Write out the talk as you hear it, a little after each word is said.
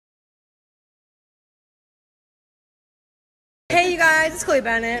guys, it's Chloe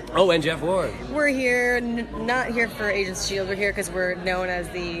Bennet. Oh, and Jeff Ward. We're here, not here for Agents Shield. We're here because we're known as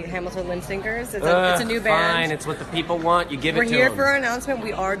the Hamilton Lynn Sinkers. It's a new band. Fine, it's what the people want. You give it to them. We're here for our announcement.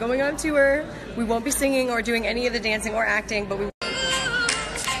 We are going on tour. We won't be singing or doing any of the dancing or acting, but we.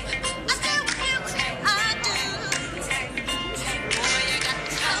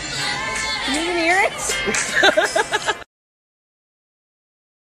 Can you even hear it?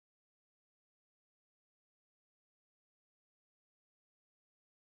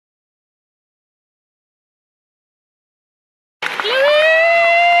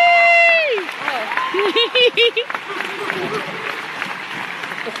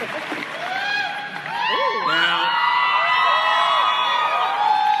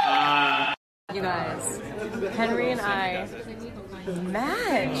 You guys, Henry and I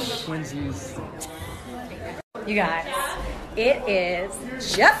match. Twinsies. You guys, it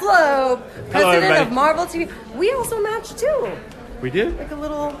is Jeff Loeb, president of Marvel TV. We also matched too. We did? Like a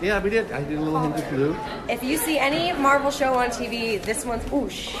little... Yeah, we did. I did a little hint of blue. If you see any Marvel show on TV, this one's... Oh,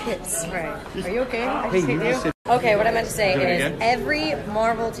 shit. Sorry. Are you okay? I just hit you. Okay, what I meant to say is every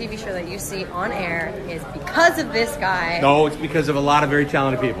Marvel TV show that you see on air is because of this guy. No, it's because of a lot of very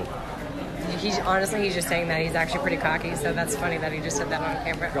talented people. He's just saying that. He's actually pretty cocky, so that's funny that he just said that on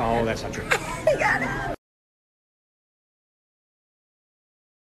camera. Oh, that's not true. I got it.